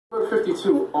number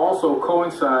 52 also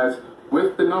coincides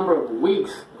with the number of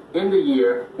weeks in the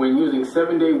year when using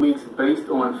 7-day weeks based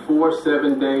on 4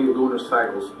 7-day lunar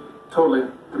cycles,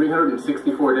 totaling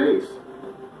 364 days.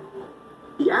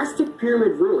 The Aztec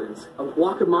pyramid ruins of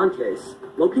Huacamontes,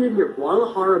 located near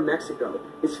Guadalajara, Mexico,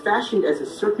 is fashioned as a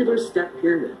circular step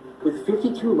pyramid with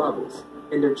 52 levels,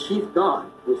 and their chief god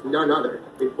was none other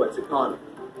than Quetzalcóatl.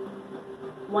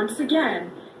 Once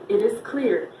again, it is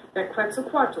clear that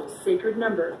Quetzalcóatl's sacred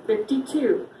number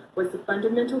 52 was the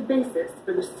fundamental basis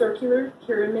for the circular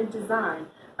pyramid design,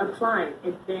 applying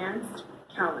advanced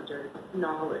calendar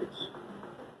knowledge.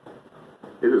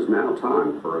 It is now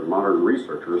time for modern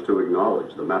researchers to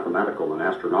acknowledge the mathematical and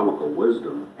astronomical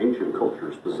wisdom ancient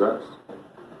cultures possessed.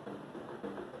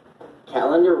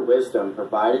 Calendar wisdom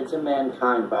provided to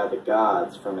mankind by the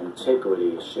gods from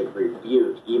antiquity should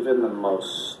rebuke even the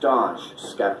most staunch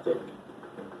skeptic.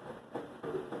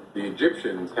 The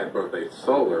Egyptians had both a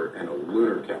solar and a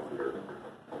lunar calendar.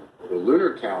 The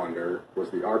lunar calendar was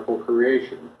the artful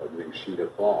creation of Ningishita,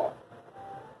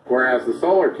 whereas the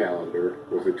solar calendar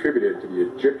was attributed to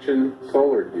the Egyptian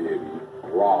solar deity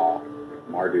Ra,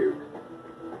 Marduk.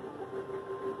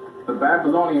 The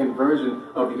Babylonian version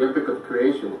of the Epic of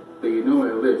Creation, the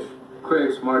Enuma Elish,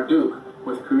 credits Marduk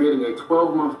with creating a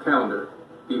 12-month calendar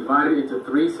divided into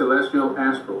 3 celestial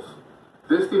astrals.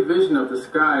 This division of the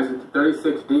skies into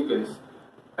 36 decans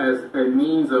as a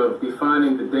means of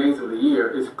defining the days of the year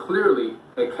is clearly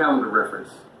a calendar reference.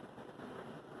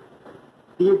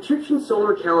 The Egyptian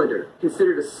solar calendar,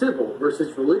 considered a civil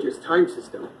versus religious time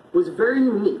system, was very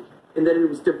unique in that it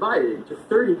was divided into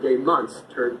 30-day months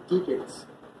termed decans.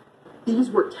 These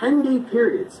were 10-day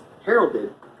periods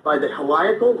heralded by the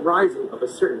heliacal rising of a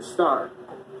certain star.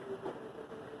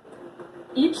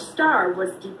 Each star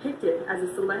was depicted as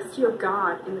a celestial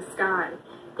god in the sky,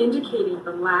 indicating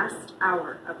the last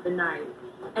hour of the night.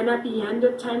 And at the end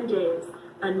of 10 days,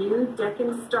 a new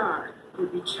decan star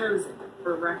would be chosen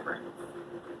for reference.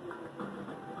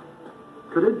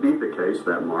 Could it be the case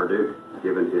that Marduk,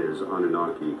 given his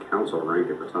Anunnaki council rank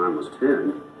at the time was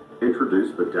 10,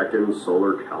 introduced the Decan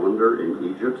solar calendar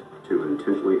in Egypt to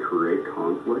intentionally create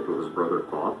conflict with his brother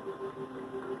Thoth?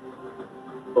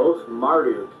 Both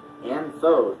Marduk and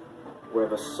Thoth were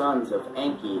the sons of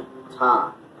Enki,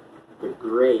 Ptah, the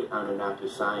great Anunnaki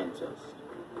scientist.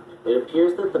 It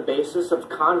appears that the basis of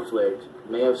conflict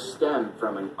may have stemmed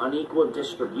from an unequal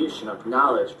distribution of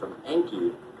knowledge from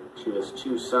Enki to his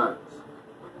 2 sons.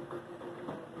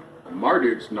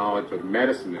 Marduk's knowledge of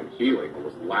medicine and healing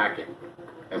was lacking,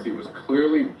 as he was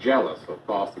clearly jealous of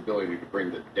Thoth's ability to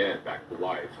bring the dead back to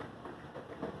life.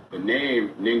 The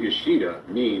name Ningishita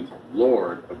means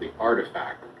Lord of the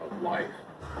Artifact of Life.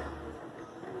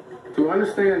 To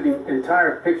understand the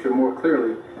entire picture more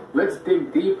clearly, let's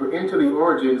dig deeper into the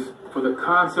origins for the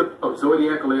concept of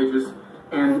zodiacal ages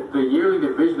and the yearly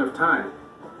division of time.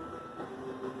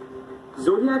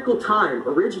 Zodiacal time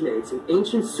originates in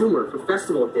ancient Sumer for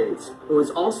festival days and was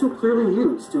also clearly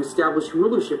used to establish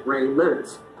rulership reign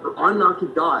limits for Anunnaki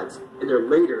gods and their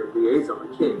later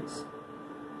liaison kings.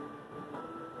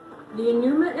 The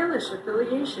Enuma Elish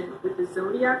affiliation with the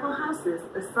zodiacal houses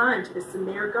assigned to the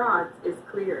Sumer gods is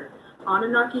clear.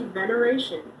 Anunnaki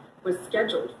veneration was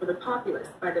scheduled for the populace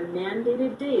by the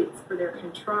mandated dates for their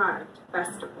contrived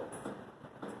festivals.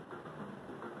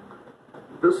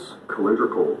 This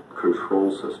calendrical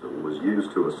control system was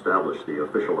used to establish the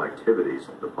official activities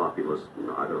the populace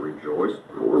either rejoiced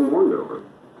or mourned over,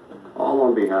 all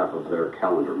on behalf of their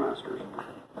calendar masters.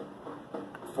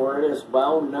 For it is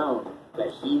well known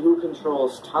that he who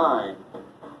controls time,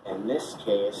 in this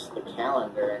case the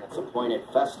calendar and its appointed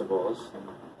festivals,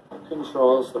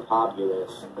 controls the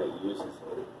populace that uses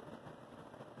it.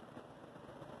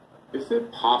 Is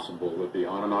it possible that the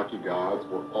Anunnaki gods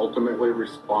were ultimately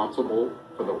responsible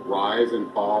for the rise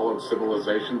and fall of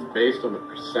civilizations based on the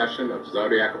precession of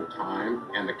zodiacal time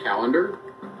and the calendar?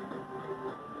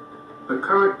 The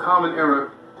current Common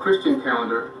Era Christian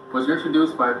calendar was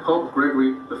introduced by Pope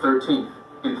Gregory XIII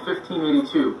in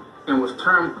 1582 and was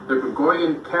termed the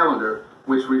Gregorian calendar,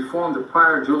 which reformed the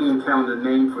prior Julian calendar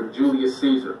named for Julius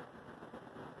Caesar.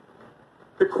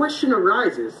 The question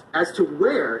arises as to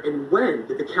where and when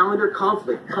did the calendar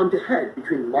conflict come to head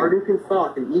between Marduk and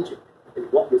Thoth in Egypt,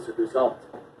 and what was the result?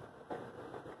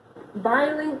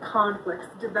 Violent conflicts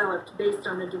developed based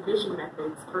on the division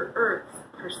methods for Earth's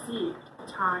perceived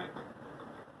time.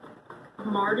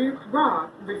 Marduk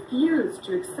Ra refused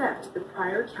to accept the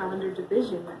prior calendar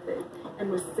division method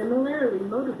and was similarly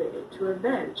motivated to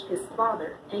avenge his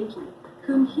father Enki,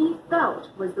 whom he felt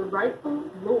was the rightful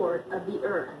lord of the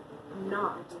earth,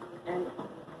 not Enki.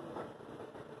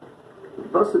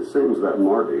 Thus it seems that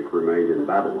Marduk remained in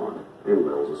Babylon,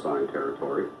 Enlil's assigned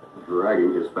territory,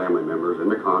 dragging his family members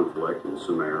into conflict in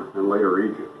Sumer and later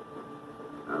Egypt.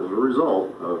 As a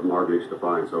result of Marduk's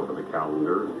defiance over the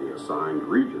calendar and the assigned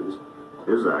regions,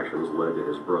 his actions led to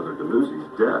his brother Dumuzi's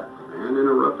death and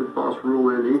interrupted false rule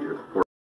in Egypt.